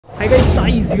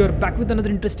guys, you're back with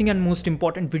another interesting and most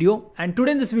important video. And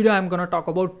today in this video I'm gonna talk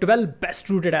about 12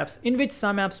 best rooted apps, in which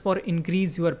some apps for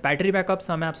increase your battery backup,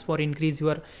 some apps for increase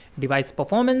your device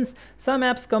performance, some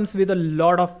apps comes with a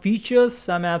lot of features,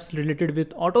 some apps related with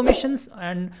automations,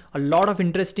 and a lot of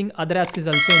interesting other apps is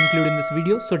also included in this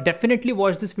video. So definitely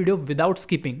watch this video without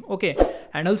skipping, okay?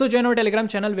 And also join our Telegram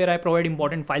channel where I provide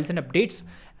important files and updates.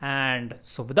 And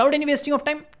so without any wasting of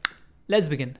time, let's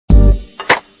begin.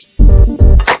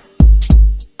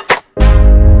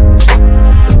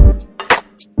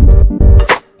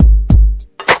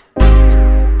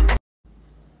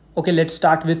 Okay, let's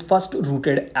start with first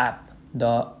rooted app.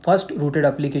 The first rooted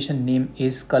application name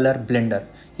is Color Blender.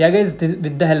 Yeah guys,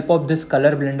 with the help of this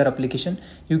Color Blender application,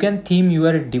 you can theme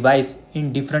your device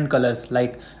in different colors.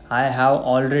 Like I have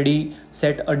already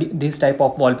set this type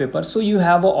of wallpaper. So you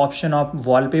have an option of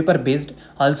wallpaper based.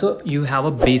 Also you have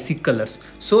a basic colors.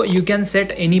 So you can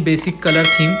set any basic color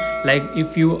theme. Like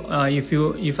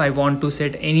if I want to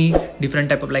set any different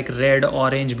type of like red,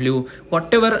 orange, blue,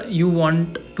 whatever you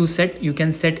want to set, you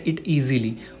can set it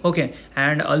easily. Okay,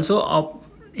 and also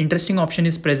interesting option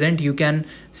is present. You can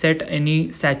set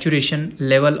any saturation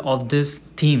level of this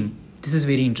theme. This is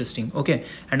very interesting. Okay,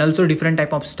 and also different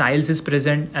type of styles is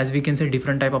present. As we can see,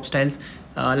 different type of styles.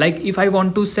 Like if I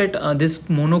want to set this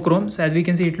monochrome, so as we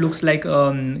can see, it looks like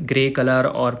gray color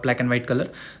or black and white color.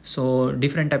 So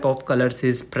different type of colors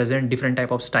is present, different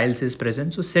type of styles is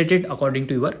present. So set it according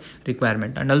to your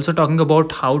requirement. And also talking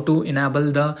about how to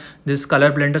enable this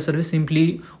Color Blender service,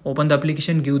 simply open the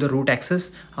application, give the root access.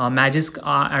 Magisk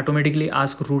automatically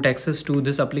ask root access to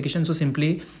this application. So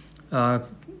simply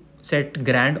set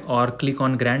grant or click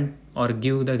on grant or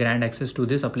give the grant access to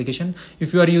this application.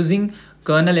 If you are using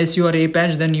kernel SU or A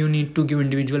patch, then you need to give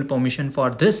individual permission for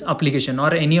this application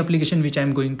or any application which I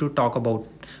am going to talk about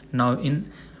now in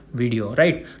video.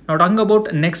 Right now, talking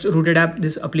about next rooted app,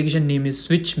 this application name is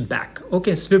Switchback.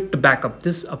 Okay, Swift Backup.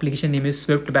 This application name is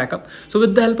Swift Backup. So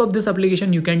with the help of this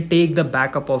application, you can take the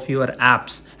backup of your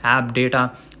apps, app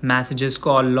data, messages,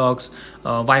 call logs,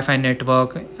 Wi-Fi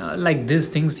network, like these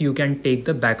things you can take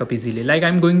the backup easily. Like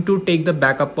I'm going to take the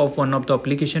backup of one of the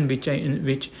application which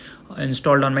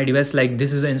installed on my device. Like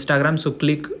this is Instagram. So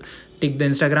take the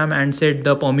Instagram and set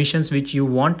the permissions which you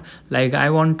want. Like I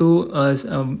want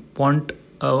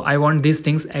these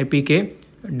things, APK,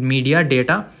 media,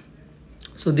 data.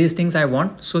 So these things I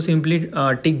want. So simply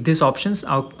tick these options.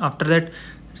 After that,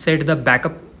 set the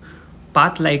backup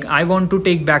path. Like I want to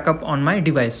take backup on my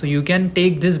device. So you can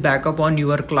take this backup on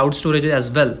your cloud storage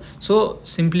as well. So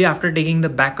simply after taking the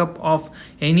backup of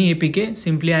any APK,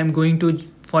 simply I'm going to,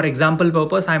 for example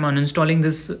purpose, I'm uninstalling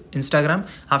this Instagram.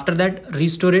 After that,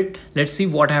 restore it. Let's see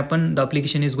what happened. The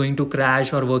application is going to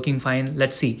crash or working fine.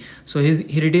 Let's see. So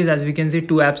here it is. As we can see,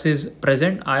 2 apps is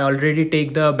present. I already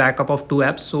take the backup of 2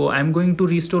 apps. So I'm going to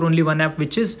restore only one app,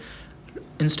 which is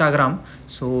Instagram.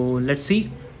 So let's see.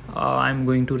 I'm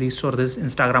going to restore this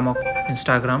Instagram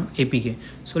APK.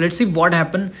 So let's see what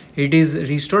happened. It is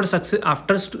restored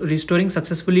after restoring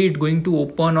successfully. It's going to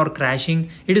open or crashing.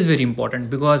 It is very important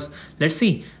because let's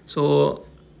see. So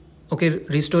okay,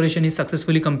 restoration is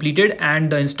successfully completed and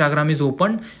the Instagram is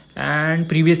opened, and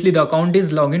previously the account is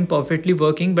login perfectly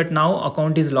working, but now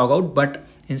account is log out, but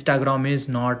Instagram is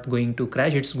not going to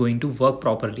crash. It's going to work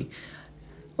properly.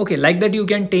 Okay, like that you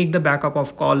can take the backup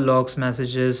of call logs,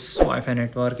 messages, Wi-Fi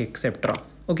network, etc.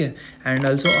 Okay, and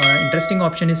also interesting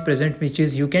option is present, which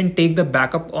is you can take the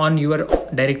backup on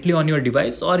directly on your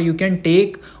device, or you can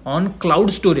take on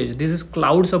cloud storage. This is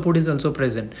cloud support is also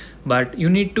present, but you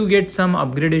need to get some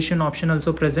upgradation option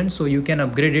also present. So you can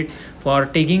upgrade it for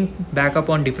taking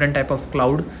backup on different type of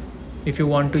cloud. If you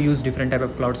want to use different type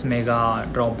of clouds, Mega,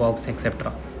 Dropbox,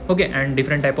 etc. Okay, and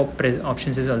different type of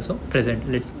options is also present.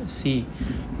 Let's see.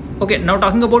 Okay, now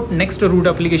talking about next root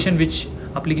application, which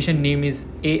application name is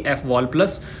AFWall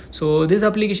Plus. So this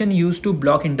application used to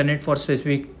block internet for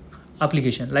specific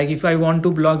application. Like if I want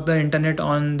to block the internet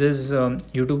on this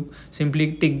YouTube,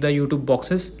 simply tick the YouTube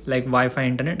boxes like Wi-Fi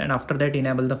internet, and after that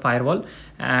enable the firewall,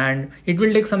 and it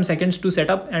will take some seconds to set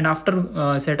up, and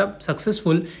after setup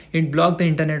successful, it block the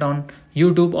internet on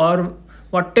YouTube or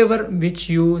whatever which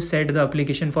you set the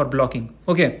application for blocking.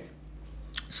 Okay,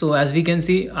 so as we can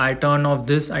see, I turn off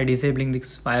this, I disabling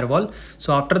this firewall.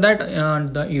 So after that,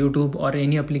 the YouTube or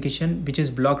any application which is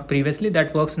blocked previously,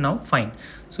 that works now fine.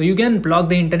 So you can block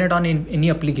the internet on any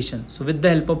application. So with the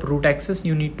help of root access,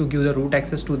 you need to give the root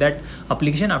access to that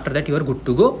application. After that, you are good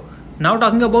to go. Now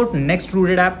talking about next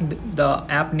rooted app, the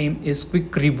app name is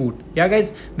Quick Reboot. Yeah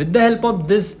guys, with the help of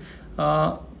this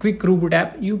Quick Reboot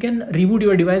app, you can reboot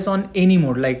your device on any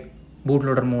mode, like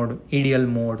bootloader mode, ADL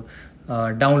mode,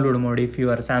 download mode if you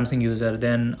are a Samsung user.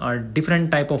 Then a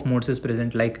different type of modes is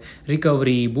present like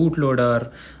recovery,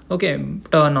 bootloader, okay,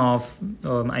 turn off,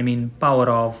 I mean power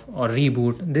off or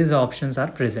reboot. These options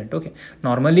are present. Okay,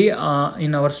 normally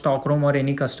in our stock ROM or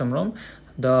any custom ROM,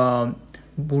 the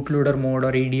bootloader mode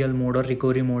or EDL mode or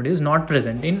recovery mode is not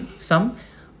present in some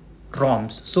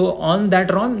ROMs. So on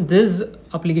that ROM, this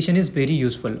application is very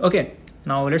useful. Okay,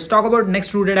 now let's talk about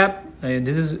next rooted app.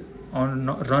 This is on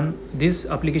run. This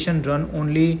application run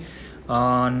only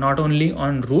not only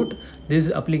on root.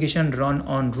 This application run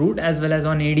on root as well as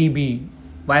on ADB,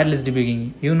 wireless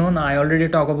debugging. You know, I already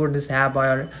talk about this app.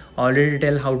 I already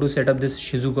tell how to set up this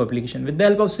Shizuku application. With the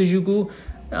help of Shizuku,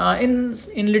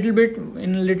 in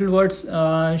little words,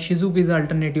 Shizuku is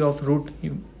alternative of root.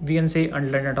 We can say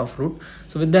alternative of root.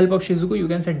 So with the help of Shizuku, you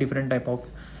can set different type of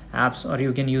apps, or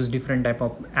you can use different type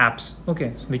of apps,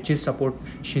 okay, which is support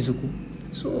Shizuku.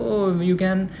 So you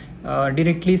can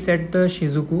directly set the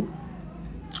Shizuku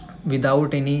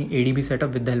without any ADB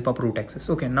setup with the help of root access.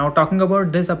 Okay, now talking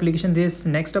about this application, this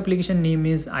next application name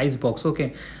is Icebox.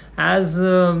 Okay, as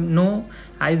no,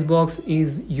 Icebox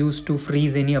is used to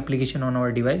freeze any application on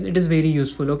our device. It is very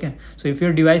useful. Okay, so if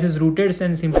your device is rooted,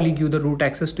 then simply give the root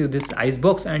access to this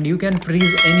Icebox and you can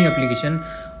freeze any application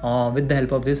with the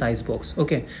help of this Icebox.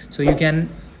 Okay, so you can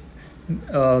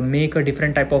make a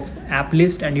different type of app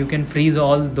list and you can freeze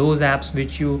all those apps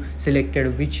which you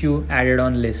selected, which you added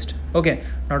on list. Okay,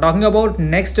 now talking about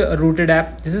next rooted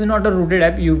app. This is not a rooted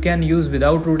app, you can use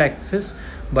without root access,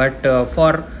 but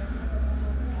for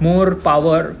more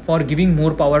power, for giving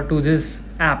more power to this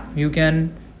app, you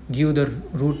can give the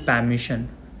root permission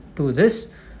to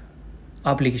this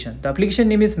application. The application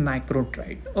name is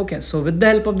Mcro. Okay, so with the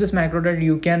help of this Mcro,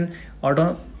 you can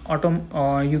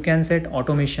you can set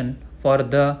automation for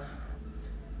the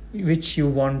which you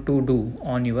want to do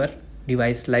on your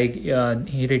device. Like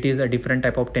here it is, a different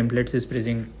type of templates is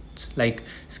present, like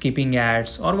skipping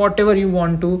ads or whatever you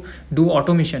want to do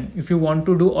automation. If you want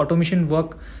to do automation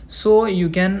work, so you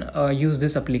can use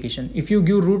this application. If you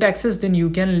give root access, then you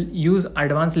can use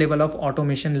advanced level of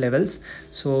automation levels.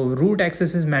 So root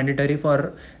access is mandatory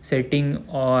for setting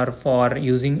or for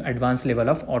using advanced level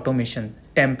of automation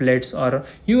templates, or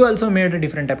you also made a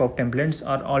different type of templates,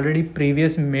 or already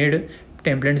previous made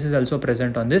templates is also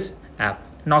present on this app.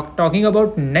 Now talking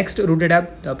about next rooted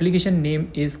app, the application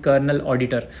name is Kernel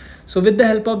Auditor. So with the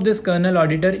help of this Kernel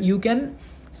Auditor, you can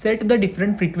set the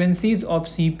different frequencies of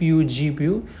CPU,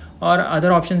 GPU, or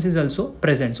other options is also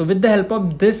present. So with the help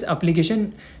of this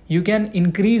application, you can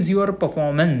increase your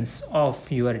performance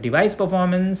of your device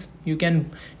performance. You can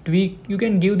tweak, you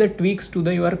can give the tweaks to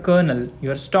the your kernel,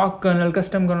 your stock kernel,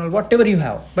 custom kernel, whatever you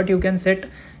have, but you can set.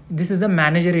 This is a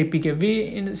manager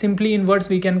APK. Simply in words,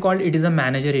 we can call it is a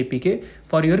manager APK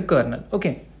for your kernel.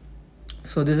 Okay,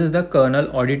 so this is the Kernel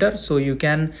Auditor, so you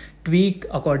can tweak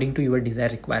according to your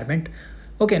desired requirement.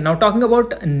 Okay, now talking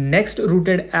about next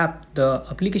rooted app, the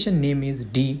application name is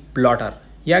Deblotter.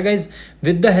 Yeah guys,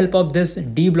 with the help of this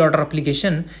Deblotter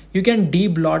application, you can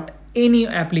deblot any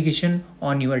application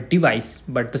on your device.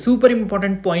 But the super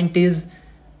important point is,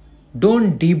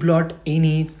 don't deblot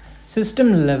any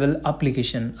system level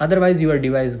application, otherwise your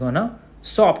device gonna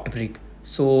soft brick.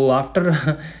 So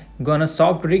after gonna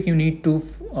soft brick, you need to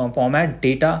format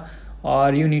data,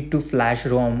 or you need to flash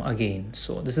ROM again.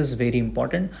 So this is very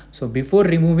important. So before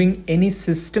removing any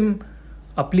system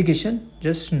application,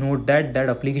 just note that that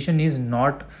application is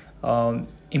not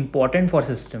important for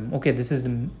system. Okay, this is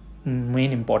the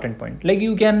main important point. Like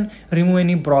you can remove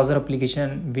any browser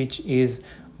application which is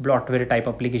bloatware type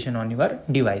application on your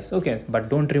device. Okay, but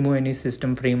don't remove any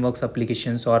system frameworks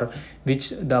applications, or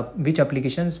which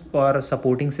applications for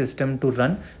supporting system to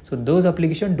run. So those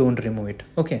applications, don't remove it.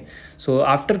 Okay, so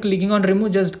after clicking on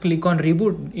remove, just click on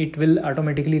reboot. It will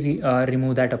automatically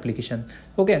remove that application.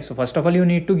 Okay, so first of all, you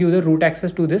need to give the root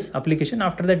access to this application.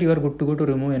 After that, you are good to go to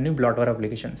remove any bloatware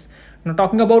applications. Now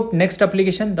talking about next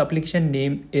application, the application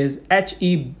name is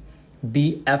HBF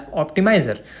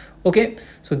Optimizer. Okay,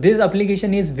 so this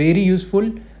application is very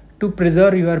useful to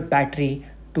preserve your battery,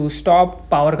 to stop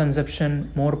power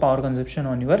consumption, more power consumption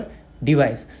on your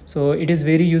device. So it is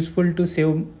very useful to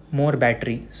save more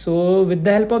battery. So with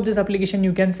the help of this application,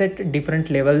 you can set different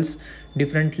levels,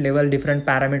 different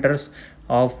parameters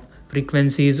of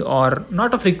frequencies, or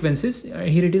not of frequencies.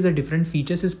 Here it is, a different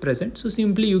features is present. So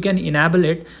simply you can enable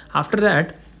it. After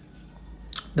that,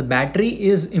 the battery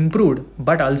is improved,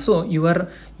 but also your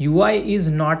UI is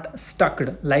not stuck.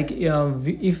 Like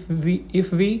if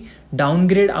we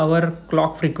downgrade our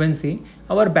clock frequency,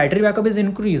 our battery backup is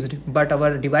increased, but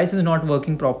our device is not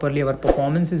working properly, our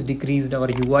performance is decreased, our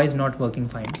UI is not working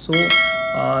fine. So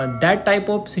that type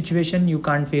of situation you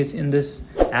can't face in this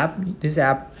app. This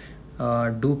app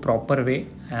do proper way.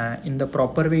 In the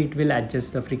proper way it will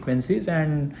adjust the frequencies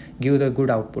and give the good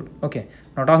output. Okay,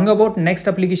 now talking about next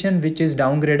application, which is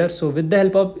Downgrader. So with the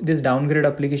help of this downgrade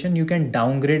application, you can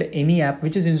downgrade any app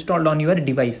which is installed on your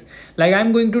device. Like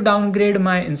I'm going to downgrade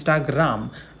my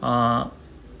Instagram.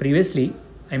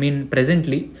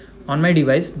 Presently on my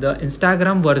device, the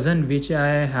Instagram version which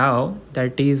I have,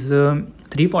 that is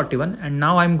 341, and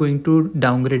now I'm going to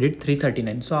downgrade it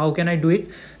 339. So how can I do it?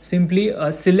 Simply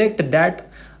select that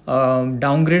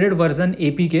downgraded version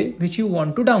APK which you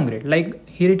want to downgrade. Like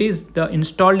here it is, the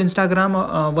installed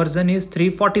Instagram version is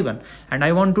 341 and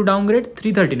I want to downgrade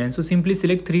 339. So simply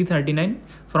select 339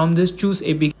 from this choose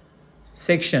APK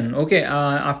section. Okay,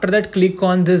 after that click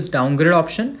on this downgrade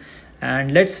option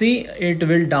and let's see, it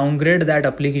will downgrade that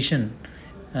application.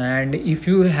 And if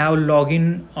you have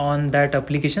login on that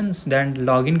application, then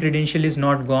login credential is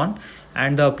not gone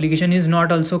and the application is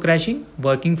not also crashing,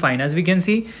 working fine. As we can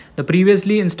see, the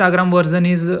previously Instagram version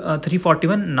is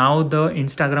 341, now the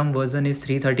Instagram version is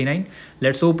 339.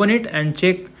 Let's open it and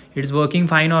check it's working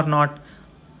fine or not.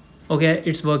 Okay,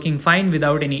 it's working fine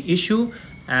without any issue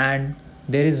and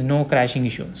there is no crashing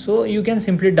issue. So you can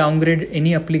simply downgrade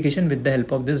any application with the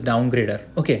help of this downgrader.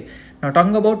 Okay, now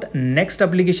talking about next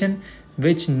application,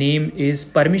 which name is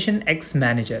Permission X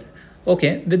Manager.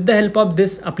 Okay, with the help of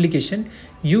this application,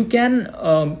 you can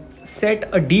set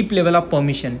a deep level of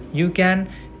permission. You can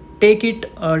take it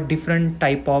a different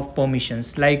type of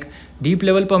permissions. Like deep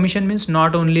level permission means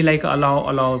not only like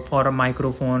allow for a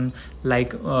microphone,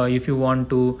 like if you want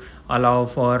to allow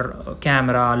for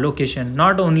camera, location,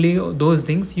 not only those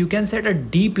things, you can set a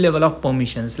deep level of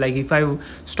permissions. Like if I'm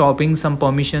stopping some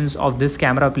permissions of this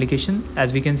camera application,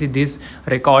 as we can see this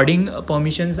recording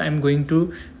permissions, I'm going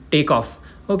to take off.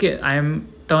 Okay, I am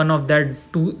turn off that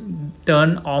two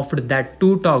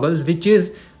toggles, which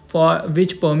is for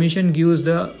which permission gives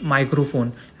the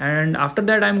microphone. And after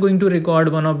that I'm going to record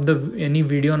one of the any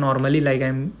video normally, like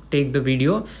I'm take the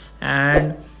video,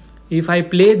 and if I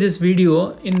play this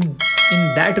video, in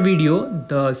that video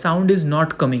the sound is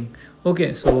not coming.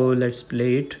 Okay, so let's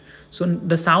play it. So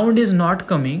the sound is not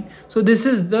coming. So this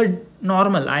is the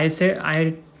normal. I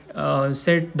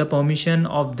set the permission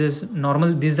of this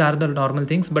normal. These are the normal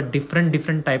things, but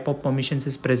different type of permissions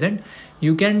is present.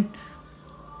 You can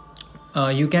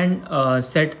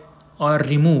set or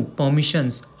remove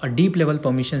permissions, a deep level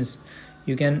permissions.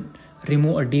 You can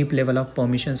remove a deep level of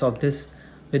permissions of this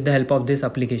with the help of this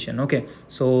application. Okay,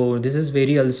 so this is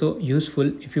very also useful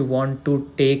if you want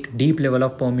to take deep level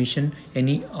of permission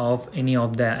any of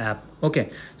the app.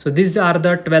 Okay, so these are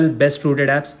the 12 best rooted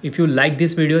apps. If you like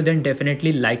this video, then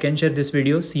definitely like and share this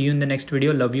video. See you in the next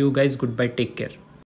video. Love you guys. Goodbye. Take care.